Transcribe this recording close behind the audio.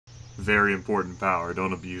very important power.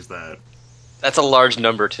 Don't abuse that. That's a large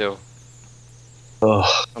number, too. Ugh.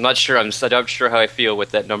 I'm not sure. I'm not sure how I feel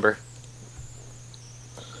with that number.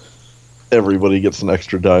 Everybody gets an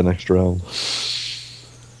extra die next round.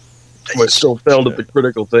 I still failed at the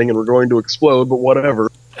critical thing, and we're going to explode, but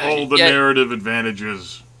whatever. All the narrative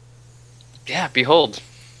advantages. Yeah, behold.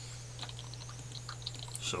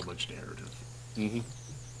 So much narrative. Mm-hmm.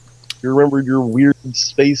 You remembered your weird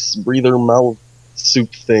space breather mouth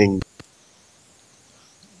soup thing.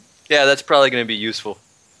 Yeah, that's probably going to be useful.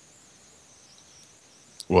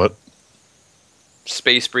 What?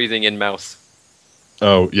 Space breathing in mouth.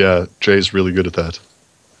 Oh, yeah, Jay's really good at that.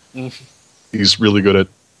 He's really good at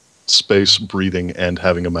space breathing and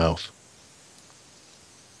having a mouth.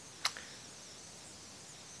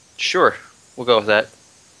 Sure, we'll go with that.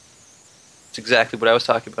 It's exactly what I was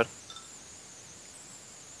talking about.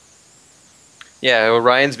 Yeah,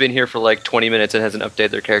 Orion's been here for like 20 minutes and hasn't updated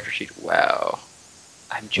their character sheet. Wow.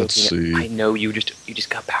 I'm joking. Let's see. I know you just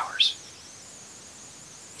got powers.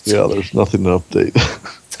 Yeah, there's nothing to update.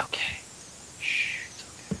 It's okay. Shh,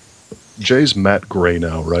 it's okay. Jay's matte gray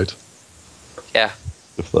now, right? Yeah.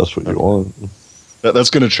 If that's what you want. That's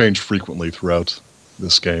going to change frequently throughout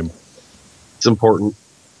this game. It's important.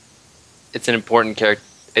 It's an important character.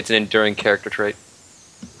 It's an enduring character trait.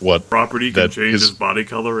 What? Property can That change is- his body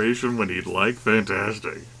coloration when he'd like.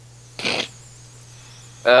 Fantastic.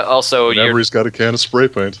 Also, Whenever he's got a can of spray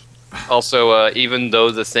paint. even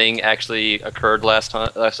though the thing actually occurred last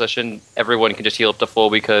session, everyone can just heal up to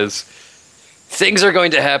full because things are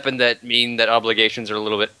going to happen that mean that obligations are a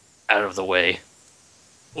little bit out of the way.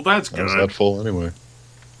 Well, that's good. How's that full anyway?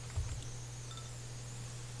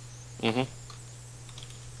 Mm-hmm.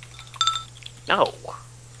 No.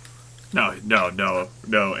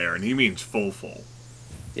 No, Aaron. He means full.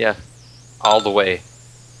 Yeah. All the way.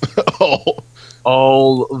 Oh,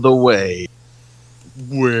 All the way.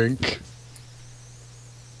 wink.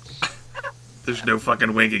 There's no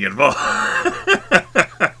fucking winking involved.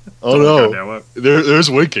 Oh no, there's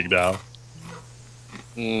winking now.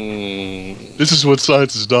 This is what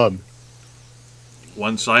science has done.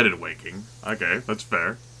 One-sided winking. Okay, that's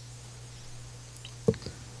fair.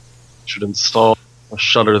 Should install a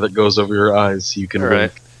shutter that goes over your eyes so you can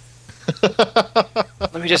wink.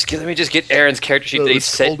 Let me just get Aaron's character sheet No, that he it's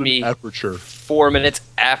sent called an me aperture. 4 minutes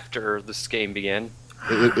after this game began.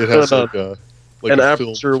 It has like an a film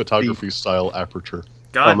aperture photography style aperture.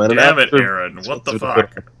 God man, an damn it, aperture- Aaron. What the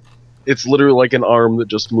fuck? It's literally like an arm that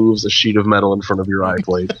just moves a sheet of metal in front of your eye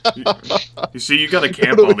plate. You see, you gotta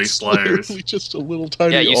camp all these It's slayers. literally just a little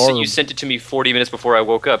tiny Yeah, arm. you sent it to me 40 minutes before I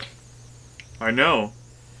woke up. I know.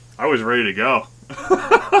 I was ready to go.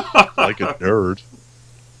 Like a nerd.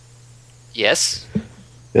 Yes.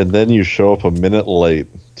 And then you show up a minute late.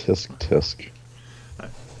 Tisk tisk.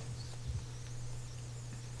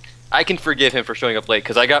 I can forgive him for showing up late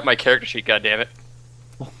because I got my character sheet. Goddammit.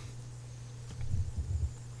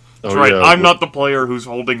 That's right. I'm not the player who's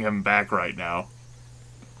holding him back right now.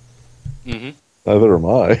 Mm-hmm. Neither am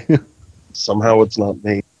I. Somehow it's not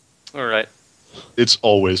me. All right. It's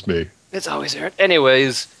always me. It's always Aaron.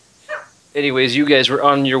 Anyways, you guys were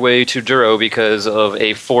on your way to Duro because of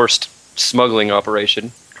a forced smuggling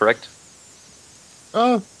operation, correct?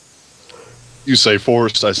 You say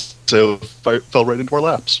forced, I say fell right into our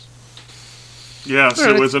laps. Yes,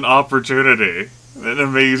 it was an opportunity. An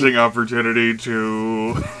amazing opportunity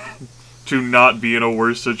to not be in a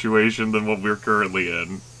worse situation than what we're currently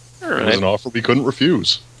in. All It was an right. offer we couldn't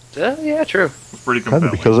refuse. Yeah, true. It's pretty Kind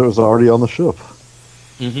of compelling. because it was already on the ship.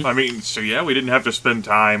 I mean, so yeah, we didn't have to spend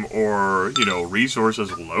time or,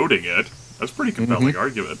 resources loading it. That's a pretty compelling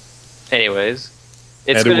argument. Anyways,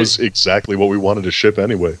 And it was exactly what we wanted to ship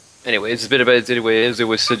anyway. It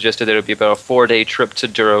was suggested that it would be about a 4-day trip to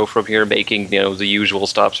Duro from here, making the usual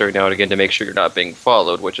stops every now and again to make sure you're not being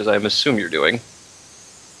followed, which is I assume you're doing.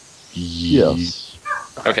 Yes.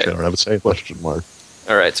 Okay. I don't have a say. Question mark.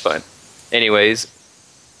 All right, it's fine. Anyways,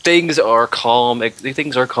 things are calm.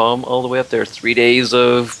 Things are calm all the way up there. 3 days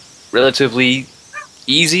of relatively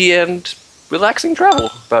easy and relaxing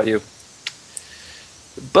travel about you.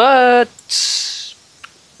 But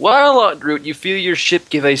while en route, you feel your ship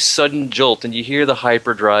give a sudden jolt, and you hear the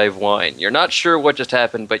hyperdrive whine. You're not sure what just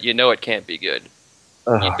happened, but you know it can't be good.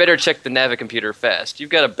 You'd better check the navicomputer fast. You've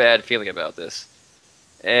got a bad feeling about this.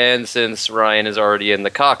 And since Ryan is already in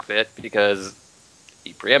the cockpit, because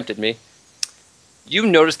he preempted me, you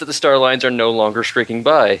notice that the star lines are no longer streaking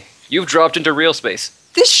by. You've dropped into real space.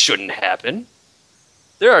 This shouldn't happen.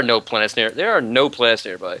 There are no planets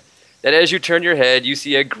nearby. That as you turn your head, you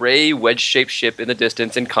see a gray wedge-shaped ship in the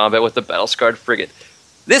distance in combat with the battle-scarred frigate.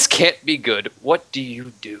 This can't be good. What do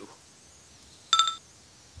you do?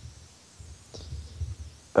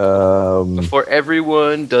 Before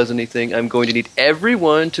everyone does anything, I'm going to need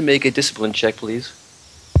everyone to make a discipline check, please.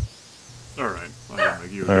 Alright.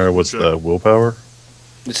 Alright, what's the willpower?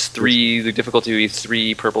 It's 3, the difficulty is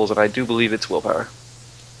 3 purples, and I do believe it's willpower.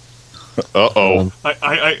 Uh-oh.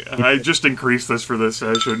 I just increased this for this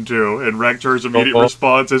session, too, and Rakchar's immediate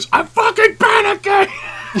response is, I'm fucking panicking!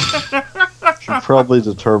 Should probably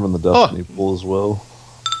determine the destiny pool as well.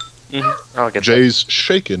 I'll get Jay's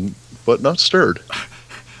shaken, but not stirred.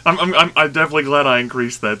 I'm definitely glad I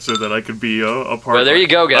increased that so that I could be a part. Well, there you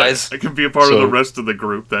go, guys. I can be a part of the rest of the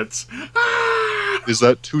group. That's. Is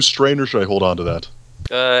that too strain, or should I hold on to that?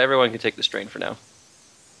 Everyone can take the strain for now.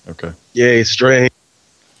 Okay. Yay, strain.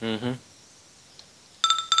 Mm-hmm.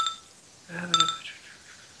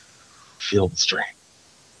 Feel the strain.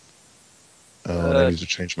 I need to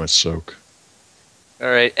change my soak. All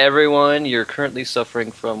right, everyone, you're currently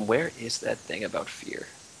suffering from... Where is that thing about fear?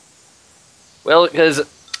 Well, because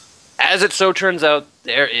as it so turns out,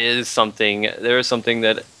 there is something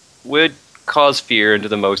that would cause fear into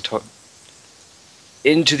the most...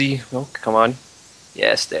 Into the... Oh, come on.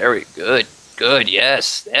 Yes, there we... Good,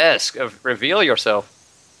 yes. Reveal yourself.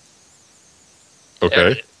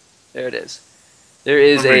 Okay. There it is. There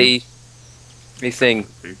is a thing.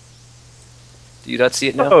 Do you not see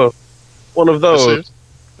it now? Oh, one of those.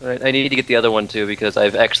 Right, I need to get the other one too because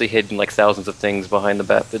I've actually hidden like thousands of things behind the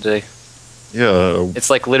map today. Yeah. It's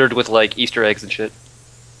like littered with like Easter eggs and shit.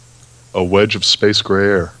 A wedge of space gray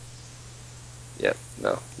air. Yep.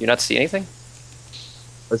 No. You not see anything?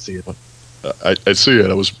 I see it. I see it.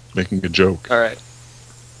 I was making a joke. All right.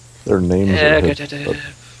 Their names are hidden,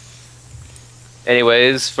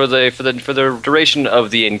 Anyways, for the duration of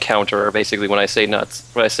the encounter, basically when I say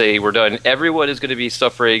we're done, everyone is going to be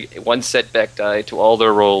suffering one setback die to all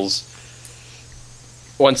their rolls.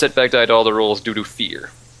 One setback die to all the rolls due to fear.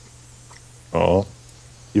 Oh.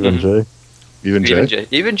 Even Jay? Even Jay?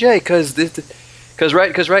 Even Jay, because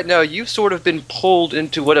right now you've sort of been pulled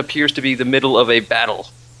into what appears to be the middle of a battle.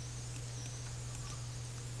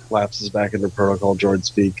 Lapses back into protocol droid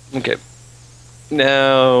speak. Okay.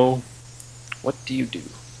 Now, what do you do?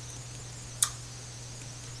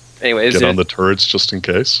 Anyways, get on the turrets just in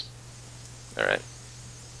case. All right.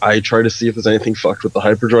 I try to see if there's anything fucked with the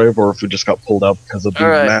hyperdrive or if we just got pulled out because of the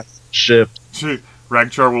massive shift.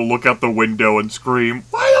 Rakcharr will look out the window and scream,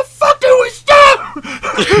 "Why the fuck do we stop?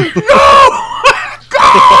 Go! Go!"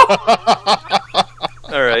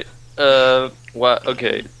 All right. What?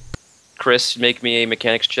 Okay. Chris, make me a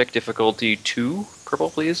mechanics check, difficulty 2,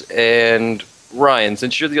 purple, please. And Ryan,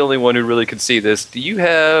 since you're the only one who really can see this, do you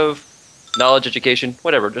have knowledge education?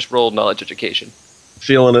 Whatever, just roll knowledge education.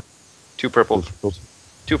 Feeling it. 2 purple.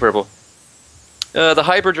 2 purple. The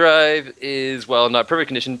hyperdrive is, while not perfect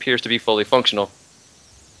condition, appears to be fully functional.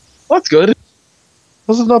 Well, that's good.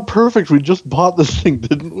 This is not perfect. We just bought this thing,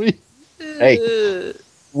 didn't we? Hey,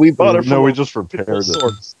 we bought it. No, we just repaired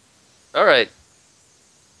it. All right.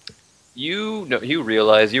 You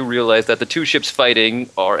realize that the 2 ships fighting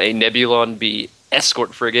are a Nebulon B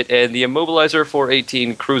escort frigate and the Immobilizer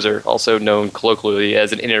 418 cruiser, also known colloquially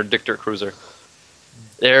as an interdictor cruiser.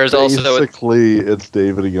 There's basically it's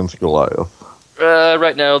David against Goliath.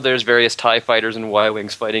 Right now, there's various TIE fighters and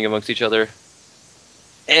Y-wings fighting amongst each other,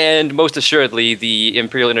 and most assuredly, the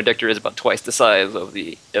Imperial interdictor is about twice the size of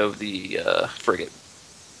the frigate.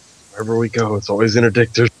 Wherever we go, it's always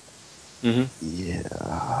interdictors. Mm-hmm.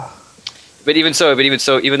 Yeah. But even so, even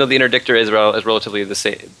though the interdictor is relatively the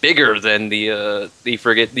same, bigger than the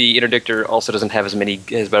frigate, the interdictor also doesn't have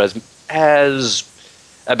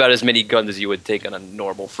about as many guns as you would take on a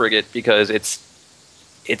normal frigate because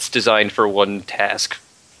it's designed for one task,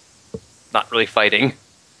 not really fighting.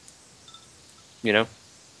 You know.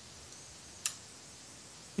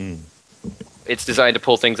 It's designed to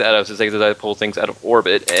pull things out of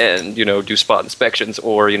orbit and do spot inspections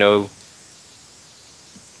or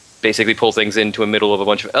basically pull things into the middle of a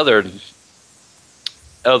bunch of other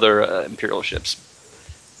Imperial ships.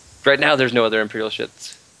 Right now, there's no other Imperial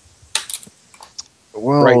ships.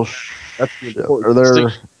 Well, right. That's the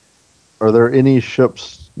important are there any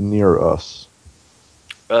ships near us?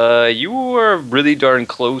 You are really darn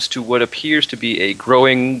close to what appears to be a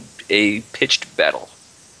pitched battle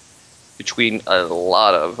between a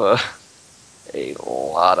lot of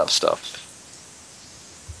stuff.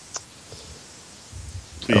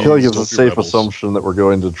 I feel like it's a safe assumption that we're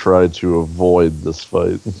going to try to avoid this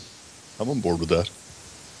fight. I'm on board with that.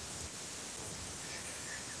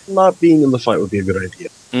 Not being in the fight would be a good idea.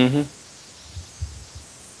 Mm-hmm.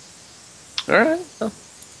 All right. Well.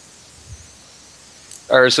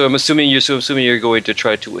 All right. So I'm assuming you're going to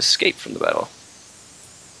try to escape from the battle.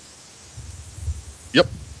 Yep.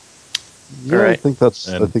 Yeah, All right. I think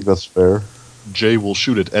that's fair. Jay will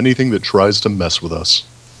shoot at anything that tries to mess with us.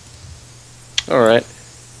 All right.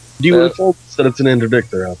 Do you info that it's an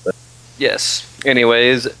interdictor out there? Yes.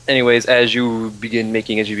 Anyways, as you begin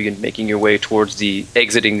making your way towards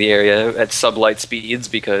exiting the area at sublight speeds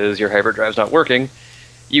because your hyperdrive's not working,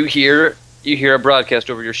 you hear a broadcast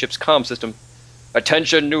over your ship's comm system.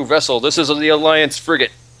 Attention, new vessel. This is the Alliance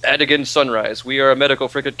frigate, Adigan Sunrise. We are a medical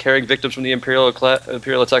frigate carrying victims from the Imperial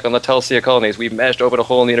attack on the Talcia colonies. We've managed to open a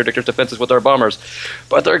hole in the interdictor's defenses with our bombers,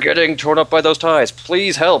 but they're getting torn up by those ties.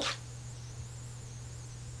 Please help.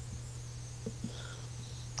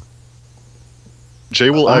 Jay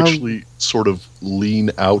will actually sort of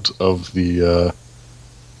lean out of the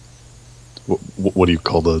what do you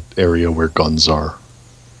call the area where guns are?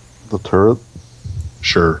 The turret?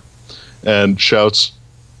 Sure. And shouts,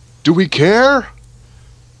 "Do we care?"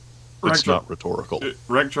 It's not rhetorical.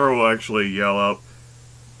 Rakcharr will actually yell out,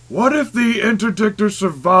 "What if the interdictor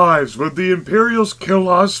survives? Would the Imperials kill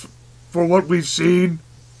us for what we've seen?"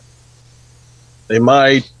 They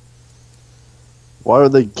might. Why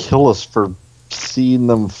would they kill us for seeing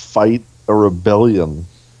them fight a rebellion?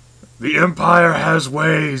 The Empire has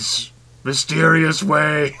ways. Mysterious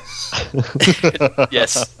ways.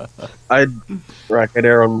 Yes. I'd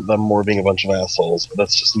err on them more being a bunch of assholes, but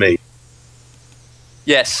that's just me.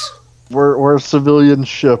 Yes. We're a civilian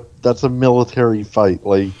ship. That's a military fight.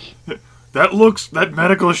 Like That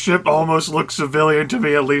medical ship almost looks civilian to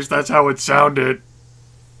me, at least that's how it sounded.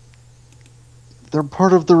 they're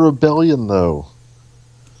part of the rebellion, though.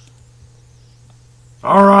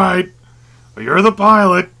 Alright. Well, you're the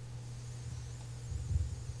pilot.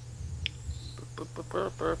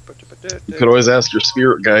 You could always ask your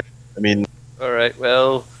spirit guy. I mean, All right.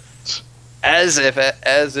 Well, as if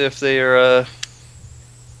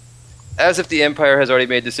the Empire has already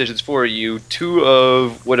made decisions for you, two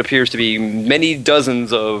of what appears to be many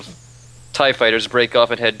dozens of TIE fighters break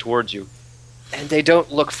off and head towards you, and they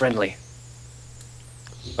don't look friendly.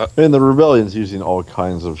 And the rebellion's using all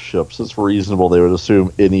kinds of ships. It's reasonable they would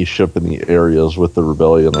assume any ship in the area is with the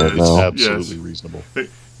rebellion right Yes. now. Absolutely reasonable.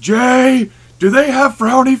 Jay, do they have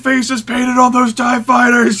frowny faces painted on those TIE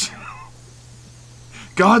fighters?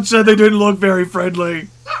 God said they didn't look very friendly.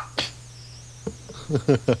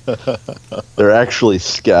 They're actually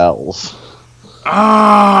scowls.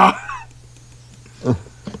 Ah!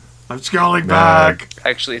 I'm scowling back.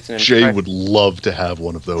 Actually, it's an Jay would love to have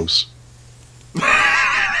one of those.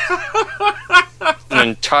 an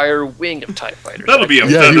entire wing of TIE fighters. That'll be a Yeah,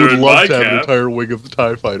 he feather would in love my to have an cap. entire wing of the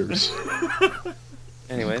TIE fighters.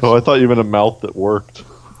 Anyways. Oh, I thought you meant a mouth that worked.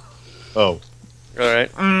 Oh.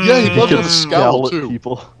 Alright. Yeah, he'd love to have a scowl, at too.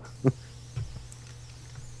 people.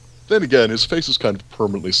 Then again, his face is kind of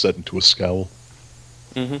permanently set into a scowl.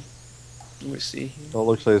 Mm-hmm. Let me see. Well, it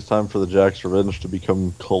looks like it's time for the Jack's Revenge to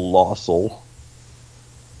become colossal.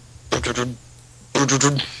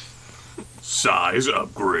 Size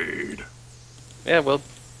upgrade. Yeah, well,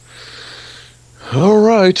 All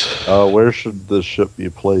right. Where should the ship be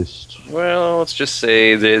placed? let's just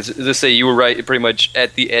say you were right pretty much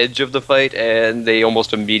at the edge of the fight, and they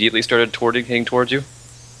almost immediately started heading towards you.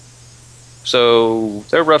 So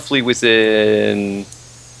they're roughly within.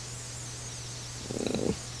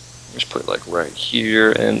 Let's put it like right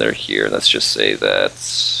here, and they're here. Let's just say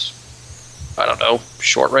that's, I don't know,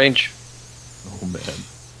 short range. Oh, man.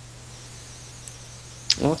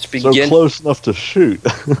 Well, let's begin. So close enough to shoot.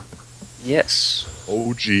 Yes.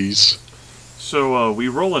 Oh, jeez. So, we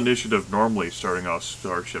roll initiative normally starting off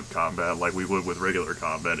Starship combat like we would with regular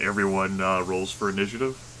combat. Everyone rolls for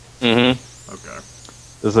initiative? Mm-hmm. Okay.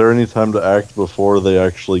 Is there any time to act before they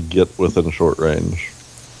actually get within short range?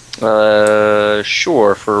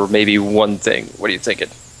 Sure, for maybe one thing. What are you thinking?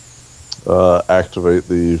 Activate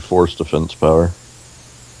the force defense power.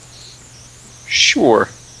 Sure.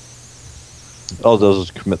 All it does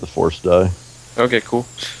is commit the force die. Okay, cool.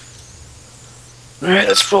 Alright,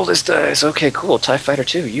 let's roll this dice. Okay, cool. TIE Fighter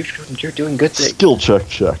 2, you're doing good things. Skill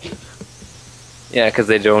check. Yeah, because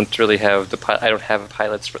they don't really have I don't have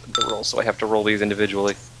pilots for the roll, so I have to roll these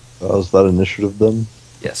individually. Is that initiative then?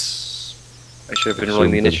 Yes. I should have been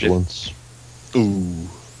rolling the initiative. Vigilance. Ooh.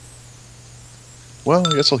 Well,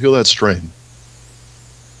 I guess I'll heal that strain.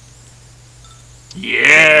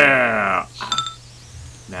 Yeah!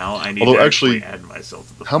 Now I need Although, to actually, add myself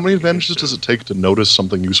to the How many fucking advantages does it initiative. take to notice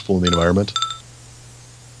something useful in the environment?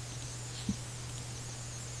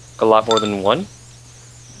 A lot more than one?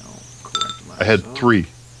 No, correct I had myself. 3.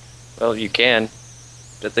 Well, you can.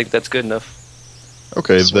 I think that's good enough.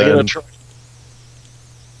 Okay, so we're gonna then... try.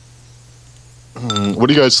 What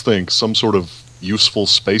do you guys think? Some sort of useful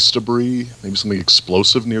space debris, maybe something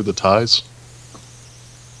explosive near the ties?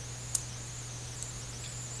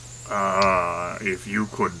 If you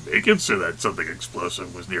could make it so that something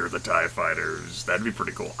explosive was near the TIE fighters, that'd be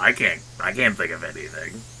pretty cool. I can't think of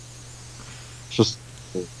anything. Just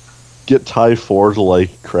get TIE 4 to,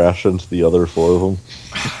 like, crash into the other 4 of them.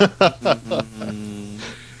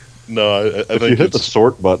 No, I If think you hit the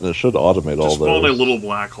sort button, it should automate all Just spawn a those. little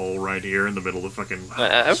black hole right here in the middle of fucking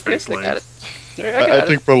space I lane. got it. I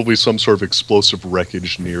think probably some sort of explosive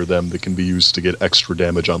wreckage near them that can be used to get extra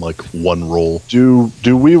damage on like one roll. Do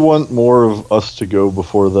we want more of us to go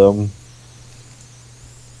before them?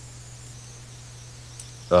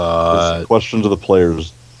 Question to the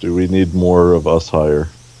players: do we need more of us higher?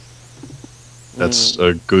 That's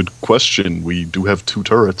a good question. We do have 2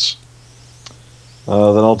 turrets. Then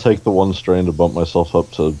I'll take the 1 strain to bump myself up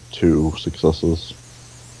to 2 successes.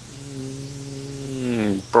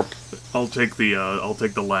 I'll take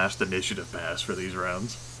the last initiative pass for these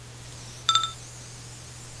rounds.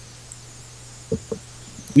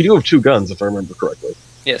 We do have 2 guns, if I remember correctly.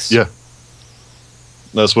 Yes. Yeah.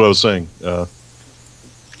 That's what I was saying. I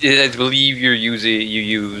believe you use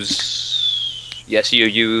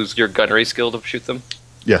your gunnery skill to shoot them.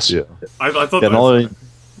 Yes. Yeah. I thought Yeah, that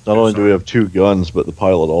not only do we have 2 guns, but the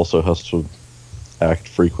pilot also has to act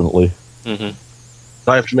frequently. Mm-hmm.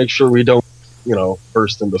 I have to make sure we don't,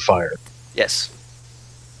 burst into fire. Yes.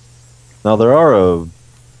 Now there are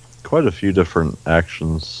quite a few different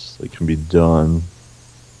actions that can be done.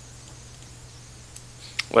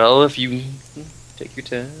 Well, if you take your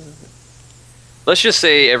time. Let's just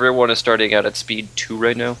say everyone is starting out at speed 2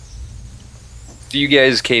 right now. So you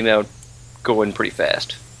guys came out going pretty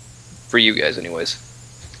fast. For you guys, anyways.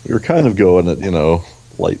 We were kind of going at,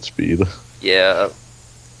 light speed. Yeah,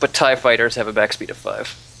 but TIE fighters have a back speed of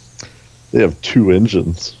 5. They have 2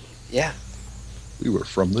 engines. Yeah. We were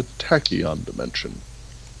from the tachyon dimension.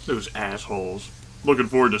 Those assholes. Looking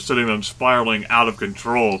forward to sending them spiraling out of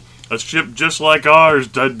control. A ship just like ours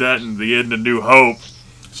did that in the end of New Hope.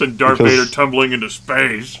 Sent Darth Vader tumbling into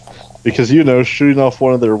space. Because, shooting off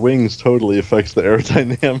one of their wings totally affects the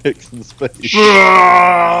aerodynamics in space.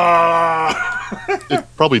 It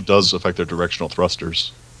probably does affect their directional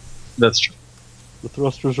thrusters. That's true. The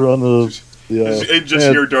thrusters are on the...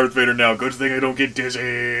 hear Darth Vader now. Good thing I don't get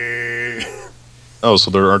dizzy. Oh,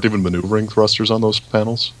 so there aren't even maneuvering thrusters on those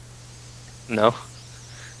panels? No.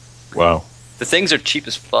 Wow. The things are cheap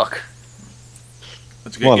as fuck.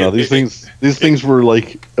 Well, no, these things were,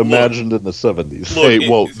 like, imagined in the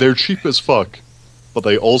 70s. They're cheap as fuck, but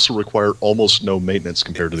they also require almost no maintenance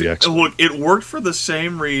compared to the X-Wing. Look, it worked for the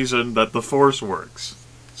same reason that the Force works.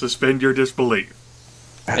 Suspend your disbelief.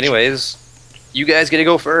 Anyways, you guys get to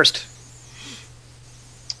go first.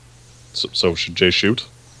 So should Jay shoot?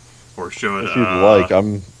 Or should, If you'd like,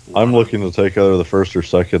 I'm looking to take either the first or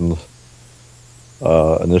second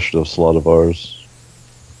initiative slot of ours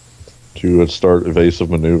to start evasive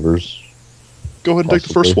maneuvers. Go ahead and take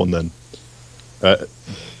the first one then.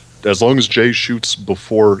 As long as Jay shoots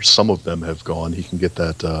before some of them have gone, he can get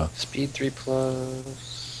that. Speed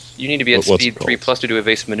 3+. You need to be at speed 3+ to do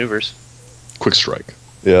evasive maneuvers. Quick strike.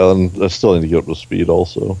 Yeah, and I still need to get up to speed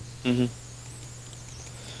also. Mm-hmm.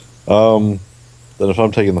 Then if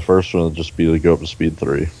I'm taking the first one, it'll just be to go up to speed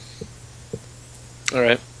 3.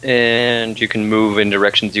 Alright. And you can move in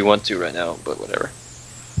directions you want to right now, but whatever.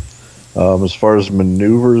 As far as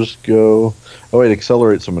maneuvers go... Oh wait,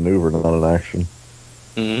 accelerate's a maneuver, not an action.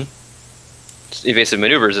 Mm-hmm. Evasive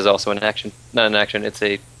maneuvers is also an action. Not an action, it's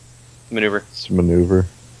a maneuver. It's a maneuver.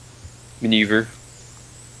 Maneuver.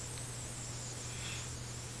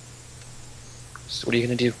 So what are you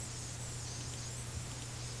going to do?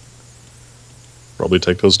 Probably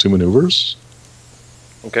take those 2 maneuvers.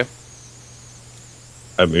 Okay.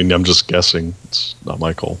 I mean, I'm just guessing. It's not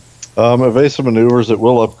my call. Evasive maneuvers, it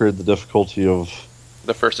will upgrade the difficulty of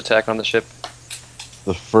The first attack on the ship.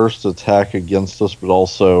 the first attack against us, but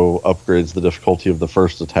also upgrades the difficulty of the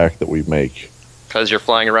first attack that we make. Because you're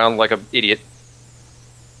flying around like an idiot.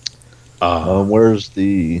 Where's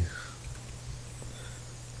the...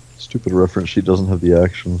 Stupid reference sheet doesn't have the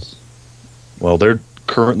actions. Well, they're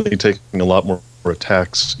currently taking a lot more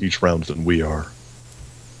attacks each round than we are.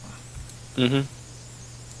 Mm-hmm.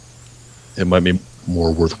 It might be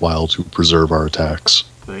more worthwhile to preserve our attacks.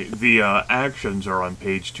 The actions are on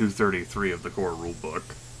page 233 of the core rulebook.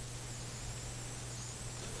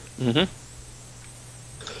 Mm-hmm.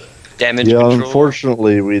 Damage Yeah, control.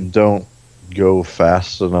 unfortunately, we don't go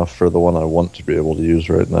fast enough for the one I want to be able to use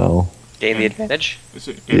right now. Gain the advantage.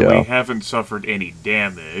 And Yeah. we haven't suffered any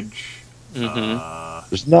damage. Mm-hmm.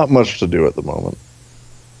 There's not much to do at the moment.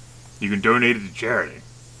 You can donate it to charity.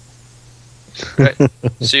 Right.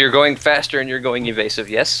 So you're going faster and you're going evasive,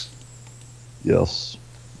 yes? Yes.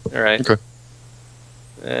 All right. Okay.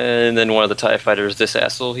 And then one of the TIE fighters, this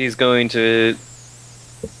asshole, he's going to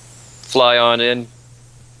fly on in.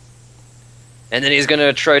 And then he's going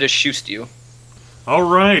to try to shoot you. All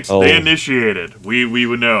right, Oh. they initiated. We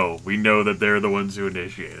would know. We know that they're the ones who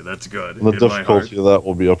initiated. That's good. And the in my heart. difficulty of that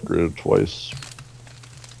will be upgraded twice.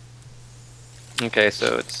 Okay,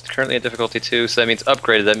 so it's currently at difficulty 2, so that means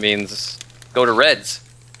upgraded. That means go to reds.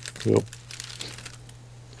 Yep.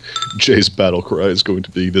 Jay's battle cry is going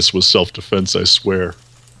to be, "This was self-defense, I swear."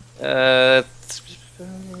 It's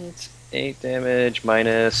 8 damage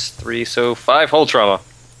minus 3, so 5 hull trauma.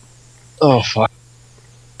 Oh, fuck.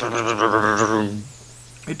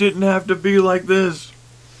 It didn't have to be like this.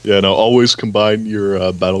 Yeah, no, always combine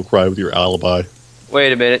your battle cry with your alibi.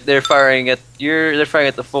 Wait a minute, they're firing at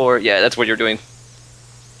the 4. Yeah, that's what you're doing.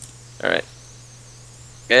 Alright.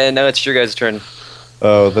 And now it's your guys' turn.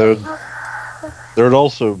 There'd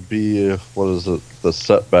also be, what is it, the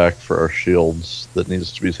setback for our shields that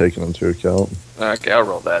needs to be taken into account. Okay, I'll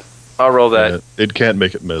roll that. I'll roll that. Yeah, it can't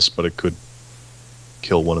make it miss, but it could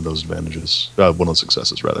kill one of those advantages. One of those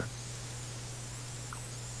successes, rather.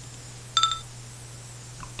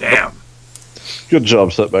 Damn. Good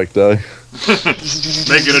job, setback die.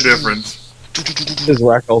 Making a difference. Is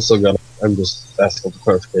Rack also gunning? I'm just asking for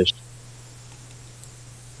clarification.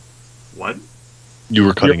 What? You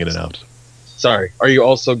were cutting in and out. Sorry, are you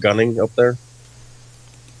also gunning up there?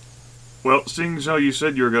 Well, seeing as how you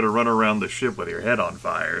said you were going to run around the ship with your head on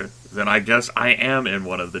fire, then I guess I am in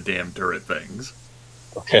one of the damn turret things.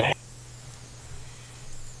 Okay.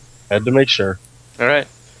 Had to make sure. Alright.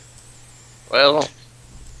 Well,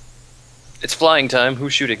 it's flying time.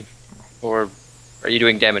 Who's shooting? Or are you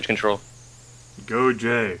doing damage control? Go,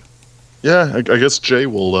 Jay. Yeah, I guess Jay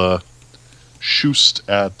will shoot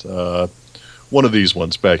at one of these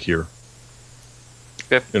ones back here.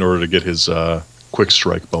 Okay. In order to get his quick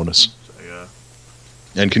strike bonus. So, yeah.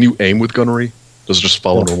 And can you aim with gunnery? Does it just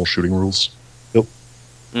follow normal shooting rules? Yep.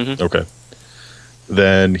 Mm-hmm. Okay.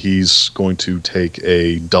 Then he's going to take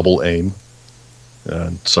a double aim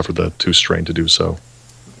and suffer the 2 strain to do so.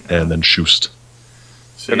 And then shoot.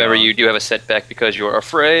 See, Remember, you do have a setback because you're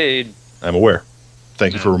afraid. I'm aware.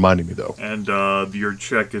 Thank you for reminding me, though. And your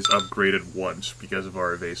check is upgraded once because of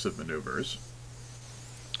our evasive maneuvers.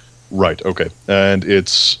 Right, okay. And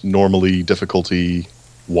it's normally difficulty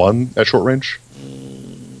 1 at short range?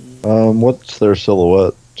 What's their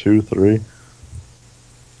silhouette? 2, 3?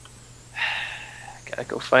 Gotta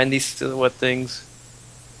go find these silhouette things.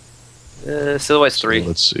 Silhouette's 3. So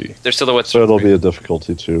let's see. Their silhouette's So it'll 3. be a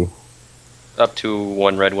difficulty 2. Up to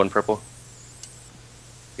 1 red, 1 purple.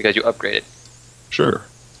 Because you upgrade it. Sure.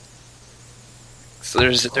 So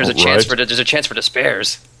there's a Alright. chance for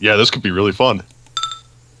despairs. Yeah, this could be really fun.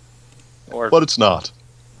 Or But it's not.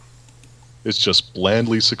 It's just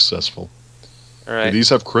blandly successful. all Do right. these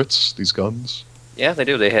have crits, these guns? Yeah, they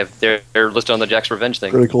do. They're listed on the Jack's Revenge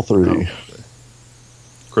thing. Critical 3. Oh, okay.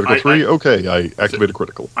 Critical 3? Okay, I activated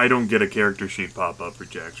critical. I don't get a character sheet pop up for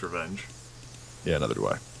Jack's Revenge. Yeah, neither do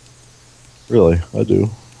I. Really, I do.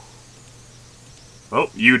 Oh,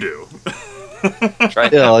 you do. Try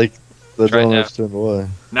it Yeah, now. like, they Try it don't now. understand why.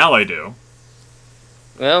 Now I do.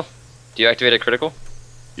 Well, do you activate a critical?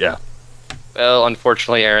 Yeah. Well,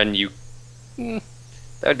 unfortunately, Aaron, that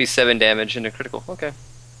would be 7 damage and a critical. Okay.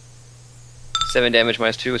 7 damage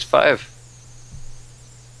minus 2 is 5.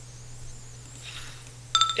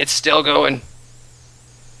 It's still going.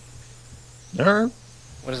 Alright.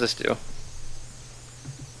 What does this do?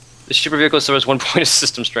 The super vehicle suffers 1 point of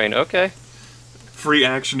system strain. Okay. Free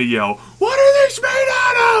action to yell, "What are these made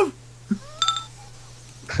out of?"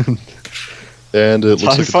 And it looks TIE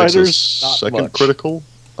like it takes a fighters? Not second much. critical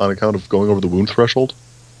on account of going over the wound threshold.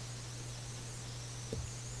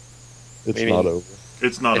 It's Maybe- not over.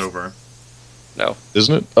 It's not It's- over. No.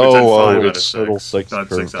 Isn't it? It's at 5 out of It's total 6. 6, Not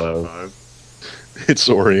current 6 out of 5. 5. it's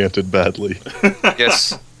oriented badly.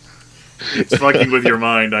 Yes. It's fucking with your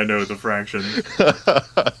mind, I know the fraction.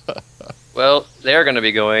 Well, they're going to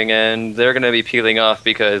be going, and they're going to be peeling off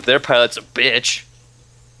because their pilot's a bitch.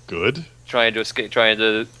 Good. Trying to escape, He's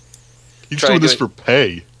Try doing to this do for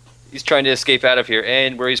pay. he's trying to escape out of here,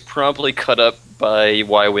 and where he's promptly cut up by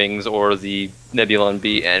Y-Wings or the Nebulon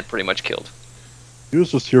B and pretty much killed. He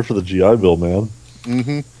was just here for the GI Bill, man.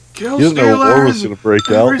 Mm-hmm. Kill He didn't know war was stealers! going to break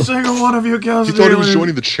Every out. single one of you kill He thought he was stealers!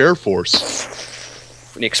 joining the chair force.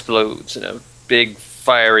 And he explodes in a big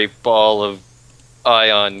fiery ball of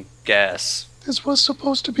ion gas. This was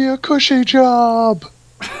supposed to be a cushy job.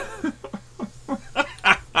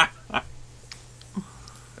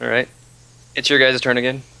 All right. It's your guys' turn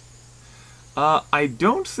again. I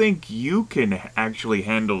don't think you can actually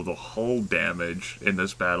handle the hull damage in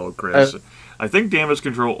this battle, Chris. I think damage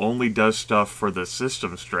control only does stuff for the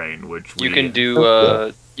system strain, which you can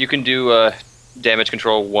do. You can do damage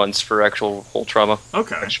control once for actual hull trauma.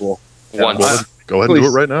 Okay. Actual. Once. Go ahead and do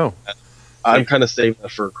it right now. I'm kind of saving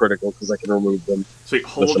that for critical because I can remove them. See,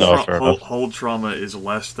 fair enough. hull trauma is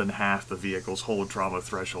less than half the vehicle's hull trauma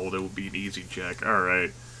threshold. It will be an easy check. All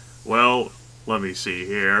right. Well, let me see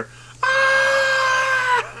here.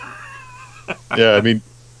 Yeah, I mean,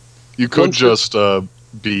 you could just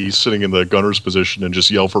be sitting in the gunner's position and just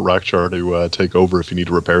yell for Rakcharr to take over if you need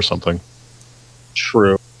to repair something.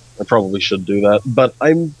 True. I probably should do that. But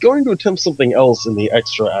I'm going to attempt something else in the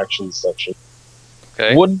extra action section.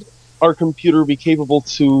 Okay. Would our computer be capable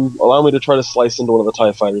to allow me to try to slice into one of the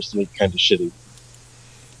TIE fighters to make it kind of shitty?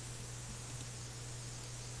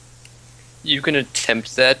 You can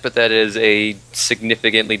attempt that, but that is a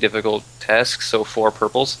significantly difficult task, so 4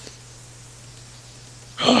 purples.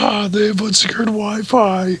 They have unsecured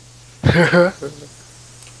Wi-Fi.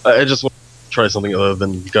 I just want to try something other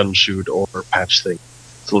than gun shoot or patch thing.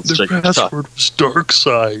 So let's check it out. Password was dark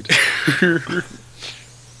side.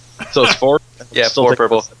 So it's 4? Yeah, Still 4 take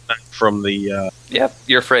purple. From the... Yep,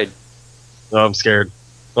 you're afraid. Oh, I'm scared.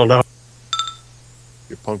 Oh no.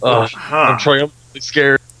 You punk Oh, bitch. I'm triumphantly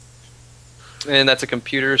scared. And that's a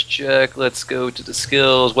computer's check. Let's go to the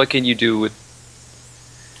skills. What can you do with...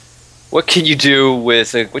 What can you do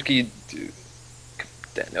with... what can you do...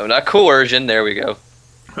 No, not coercion. There we go.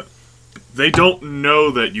 They don't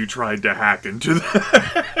know that you tried to hack into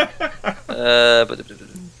that.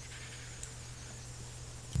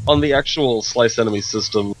 On the actual slice enemy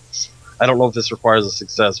system, I don't know if this requires a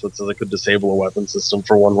success, but it says I could disable a weapon system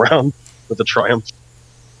for 1 round with a triumph.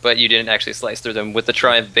 But you didn't actually slice through them. With the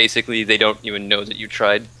triumph, basically, they don't even know that you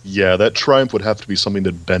tried. Yeah, that triumph would have to be something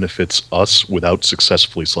that benefits us without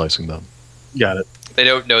successfully slicing them. Got it. They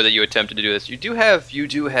don't know that you attempted to do this. You do have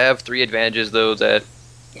 3 advantages, though, that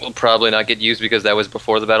will probably not get used because that was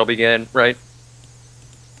before the battle began, right?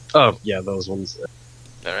 Oh, yeah, those ones.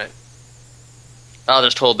 Alright. I'll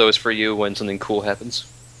just hold those for you when something cool happens.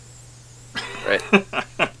 Right.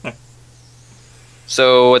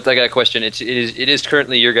 So, I got a question. It is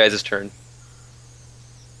currently your guys' turn.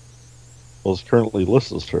 Well, it's currently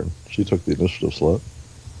Lissa's turn. She took the initiative slot.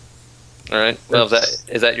 Alright. Well,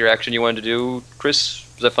 is that your action you wanted to do, Chris?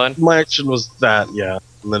 Is that fine? My action was that, yeah.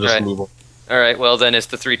 And then just Right. move on. Alright, well then it's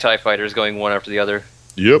the 3 TIE fighters going one after the other.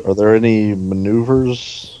 Yep. Are there any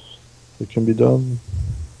maneuvers that can be done?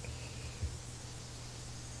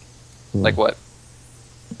 Like what?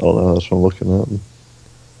 Oh no, that's what I'm looking at.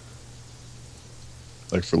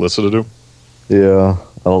 Like for Lissa to do? Yeah,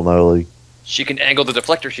 I don't know. Like, She can angle the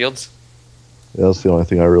deflector shields. yeah, that's the only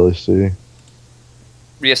thing I really see.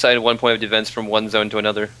 Reassign 1 point of defense from one zone to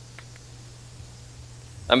another.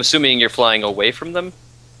 I'm assuming you're flying away from them?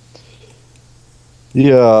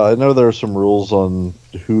 Yeah, I know there are some rules on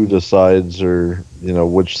who decides or,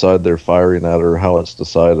 which side they're firing at or how it's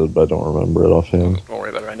decided, but I don't remember it offhand. Don't worry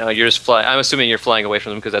about it right now. You're just flying. I'm assuming you're flying away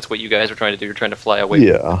from them because that's what you guys are trying to do. You're trying to fly away.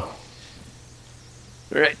 Yeah.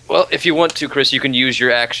 Right. Well, if you want to, Chris, you can use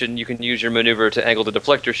your action. You can use your maneuver to angle the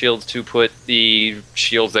deflector shields to put the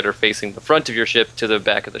shields that are facing the front of your ship to the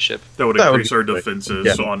back of the ship. That would That would increase be our great.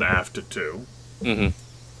 defenses Yeah. on aft too. Mm-hmm.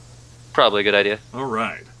 Probably a good idea. All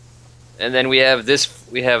right. And then we have this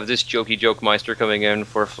jokey joke meister coming in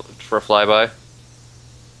for a flyby.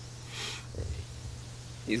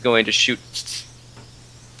 He's going to shoot.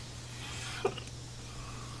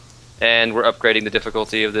 And we're upgrading the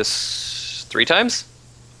difficulty of this 3 times?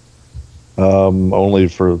 Only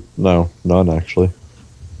for none actually.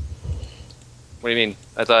 What do you mean?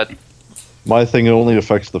 I thought... My thing only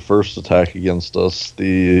affects the first attack against us.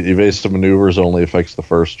 The evasive maneuvers only affects the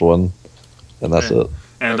first one, and that's it.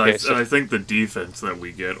 And Okay, I think the defense that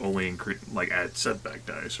we get only adds setback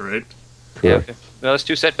dice, right? Yeah, okay. No, that's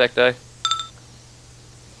 2 setback die.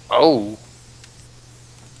 Oh.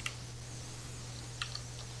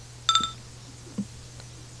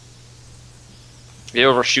 He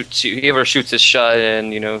overshoots his shot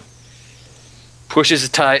and, pushes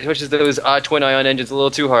those twin ion engines a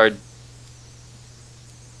little too hard.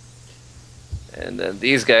 And then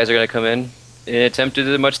these guys are going to come in and attempt to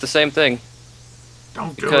do much the same thing.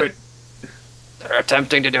 Don't do it. They're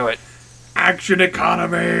attempting to do it. Action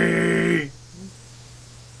economy.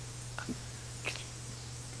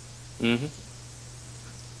 Mm-hmm.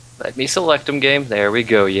 Let me select them, game. There we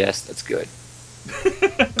go. Yes, that's good.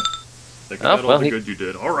 Think about all the good you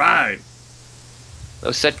did. All right.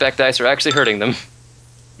 Those setback dice are actually hurting them.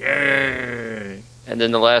 Yay. And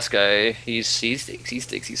then the last guy, he thinks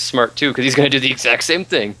he's smart too, because he's going to do the exact same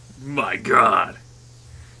thing. My God.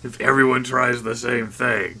 If everyone tries the same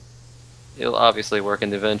thing. It'll obviously work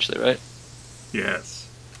eventually, right? Yes.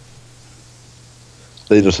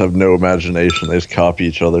 They just have no imagination. They just copy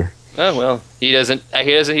each other. Oh well, he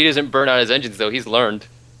doesn't burn out his engines though. He's learned.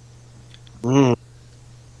 And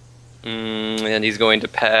he's going to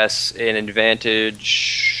pass an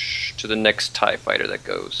advantage to the next TIE fighter that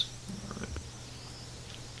goes.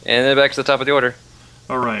 And then back to the top of the order.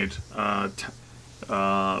 Alright.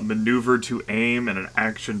 Maneuver to aim and an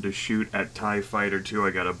action to shoot at TIE Fighter 2. I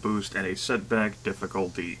got a boost and a setback.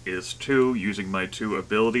 Difficulty is 2, using my 2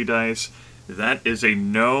 ability dice. That is a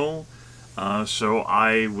no. So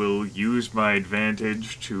I will use my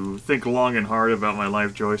advantage to think long and hard about my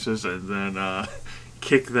life choices and then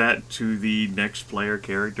kick that to the next player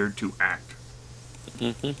character to act.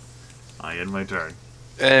 I end my turn.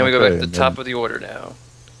 And we go back to the top of the order now.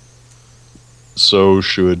 So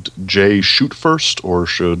should Jay shoot first, or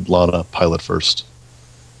should Laana pilot first?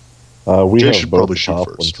 Jay should probably shoot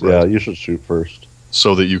first. Right? Yeah, you should shoot first.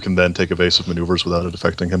 So that you can then take evasive maneuvers without it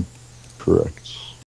affecting him. Correct.